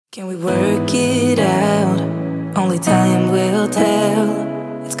Can we work it out? Only time will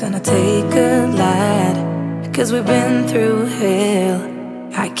tell. It's gonna take a lot, 'cause we've been through hell.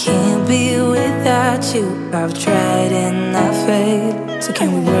 I can't be without you. I've tried and I failed. So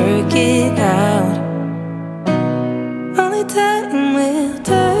can we work it out? Only time will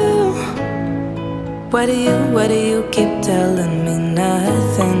tell. Why do you keep telling me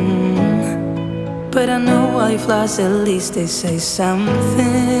nothing? But I know all your flaws, at least they say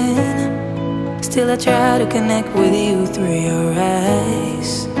something. Still I try to connect with you through your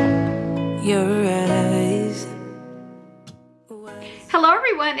eyes. Your eyes. Hello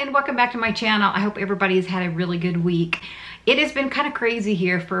everyone and welcome back to my channel. I hope everybody's had a really good week. It has been kind of crazy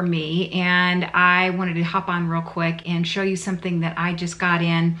here for me, and I wanted to hop on real quick and show you something that I just got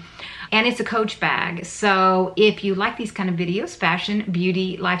in. And it's a Coach bag. So if you like these kind of videos, fashion,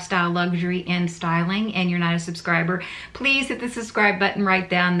 beauty, lifestyle, luxury, and styling, and you're not a subscriber, please hit the subscribe button right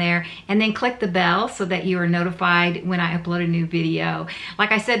down there and then click the bell so that you are notified when I upload a new video.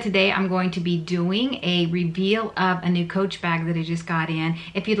 Like I said, today I'm going to be doing a reveal of a new Coach bag that I just got in.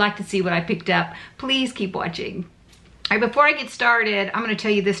 If you'd like to see what I picked up, please keep watching. All right, before I get started, I'm going to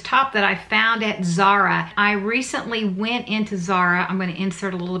tell you this top that I found at Zara. I recently went into Zara. I'm going to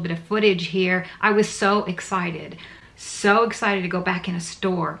insert a little bit of footage here. I was so excited to go back in a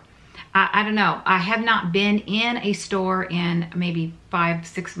store. I don't know. I have not been in a store in maybe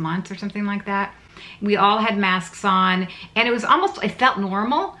 5-6 months or something like that. We all had masks on, and it was almost, it felt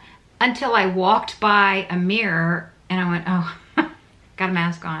normal until I walked by a mirror and I went, oh, got a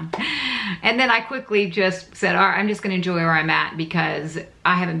mask on. And then I quickly just said, all right, I'm just gonna enjoy where I'm at because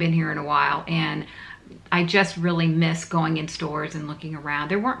I haven't been here in a while, and I just really miss going in stores and looking around.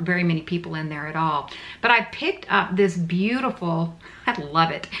 There weren't very many people in there at all. But I picked up this beautiful, I love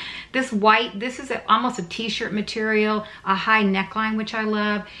it. This white, this is almost a t-shirt material, a high neckline, which I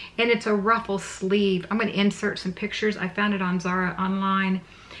love, and it's a ruffle sleeve. I'm gonna insert some pictures. I found it on Zara online.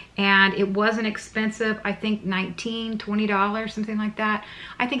 And it wasn't expensive. I think $19, $20, something like that.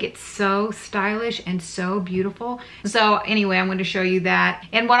 I think it's so stylish and so beautiful. So anyway, I'm going to show you that.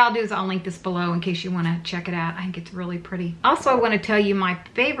 And what I'll do is I'll link this below in case you want to check it out. I think it's really pretty. Also, I want to tell you my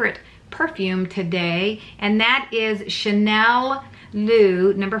favorite perfume today, and that is Chanel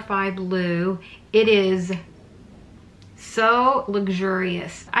Lou, number 5 Lou. It is so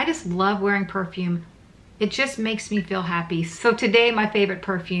luxurious. I just love wearing perfume. It just makes me feel happy. So today, my favorite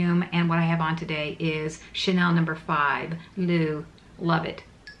perfume and what I have on today is Chanel number 5 Lou. Love it.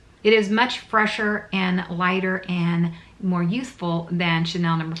 It is much fresher and lighter and more youthful than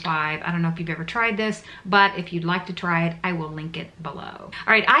Chanel number 5. I don't know if you've ever tried this, but if you'd like to try it, I will link it below. All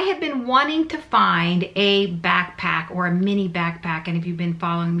right, I have been wanting to find a backpack or a mini backpack, and if you've been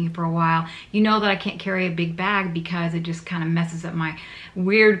following me for a while, you know that I can't carry a big bag because it just kind of messes up my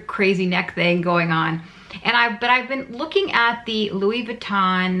weird, crazy neck thing going on. But I've been looking at the Louis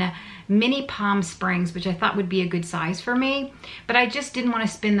Vuitton mini Palm Springs, which I thought would be a good size for me, but I just didn't want to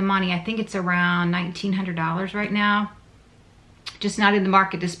spend the money. I think it's around $1,900 right now. Just not in the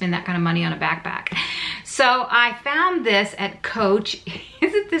market to spend that kind of money on a backpack. So I found this at Coach.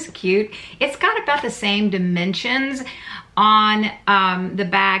 Isn't this cute? It's got about the same dimensions on the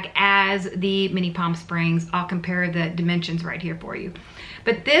bag as the mini Palm Springs. I'll compare the dimensions right here for you.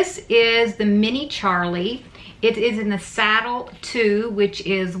 But this is the mini Charlie. It is in the saddle 2, which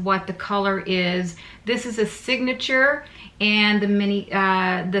is what the color is. This is a signature, and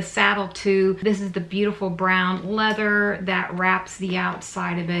the saddle 2, this is the beautiful brown leather that wraps the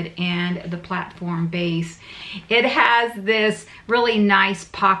outside of it and the platform base. It has this really nice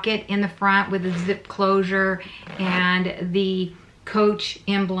pocket in the front with a zip closure and the Coach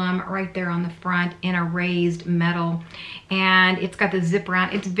emblem right there on the front in a raised metal, and it's got the zip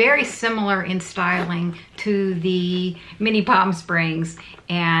around. It's very similar in styling to the mini Palm Springs,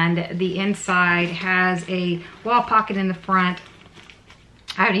 and the inside has a wall pocket in the front.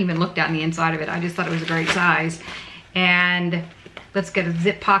 I haven't even looked down the inside of it. I just thought it was a great size. And let's get a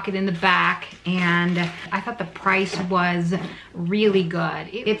zip pocket in the back, and I thought the price was really good.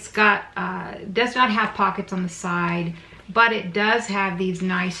 It's got does not have pockets on the side, but it does have these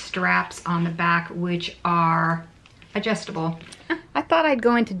nice straps on the back which are adjustable. I thought I'd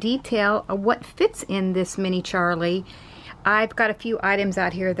go into detail of what fits in this mini Charlie. I've got a few items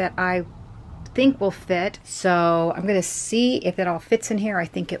out here that I think will fit, so I'm gonna see if it all fits in here. I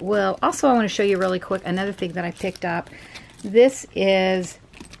think it will. Also, I want to show you really quick another thing that I picked up. This is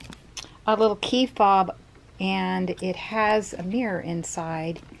a little key fob, and it has a mirror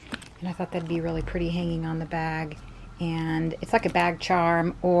inside, and I thought that'd be really pretty hanging on the bag. And it's like a bag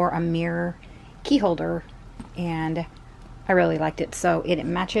charm or a mirror key holder, and I really liked it. So it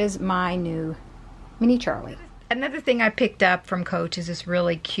matches my new mini Charlie. Another thing I picked up from Coach is this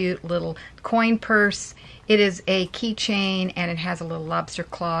really cute little coin purse. It is a keychain and it has a little lobster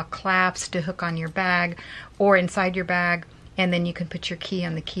claw clasp to hook on your bag or inside your bag, and then you can put your key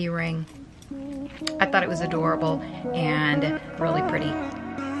on the key ring. I thought it was adorable and really pretty.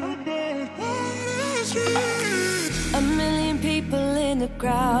 A million people in the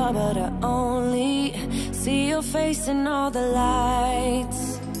crowd, but I only see your face in all the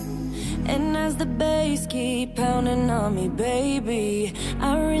lights. And as the bass keep pounding on me, baby,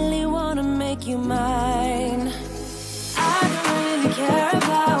 I really wanna make you mine. I don't really care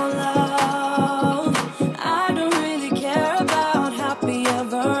about love. I don't really care about happy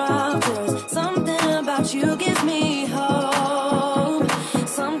ever after. Something about you gives me hope.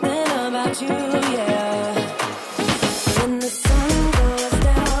 Something about you, yeah. When the sun goes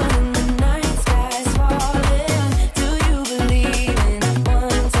down and the night sky's falling, do you believe in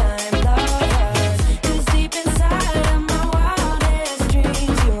one-time lovers? 'Cause deep inside of my wildest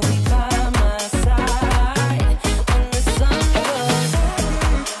dreams, you'll be by my side. When the sun goes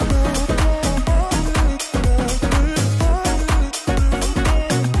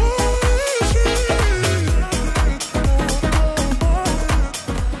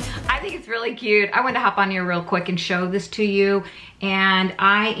I think it's really cute. I wanted to hop on here real quick and show this to you. And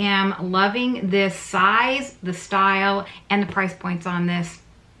I am loving this size, the style, and the price points on this.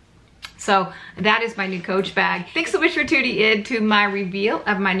 So that is my new Coach bag. Thanks so much for tuning in to my reveal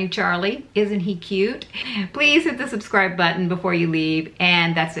of my new Charlie. Isn't he cute? Please hit the subscribe button before you leave.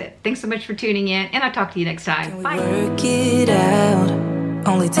 And that's it. Thanks so much for tuning in, and I'll talk to you next time. Bye. work it out?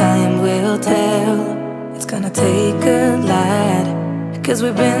 Only time will tell. It's gonna take a lot, 'cause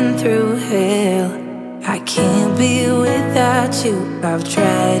we've been through hell. I can't be without you. I've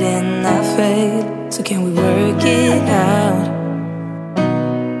tried and I failed. So can we work it out?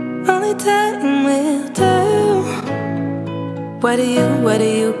 Only time will tell. Why do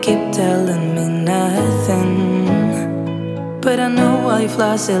you keep telling me nothing? But I know all your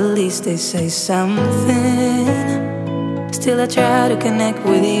flaws, at least they say something. Still I try to connect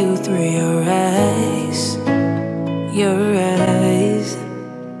with you through your eyes. Your eyes.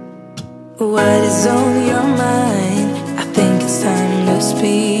 What is on your mind? I think it's time to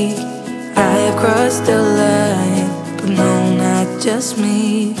speak. I have crossed the line, but no, not just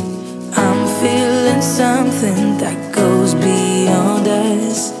me. I'm feeling something that goes beyond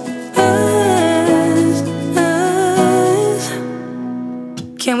us.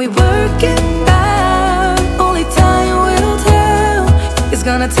 Can we work it out? Only time will tell. It's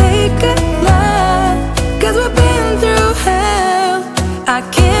gonna take a lot, 'cause we've been through hell. I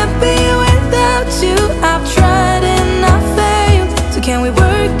can't be without you. I've tried and I failed. So can we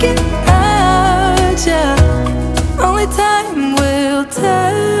work it out? Yeah. Only time will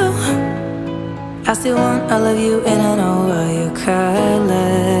tell. I still want all of you and I know all your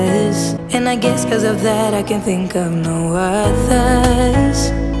colors. And I guess 'cause of that I can think of no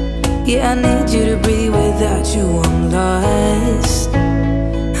others. Yeah, I need you to breathe with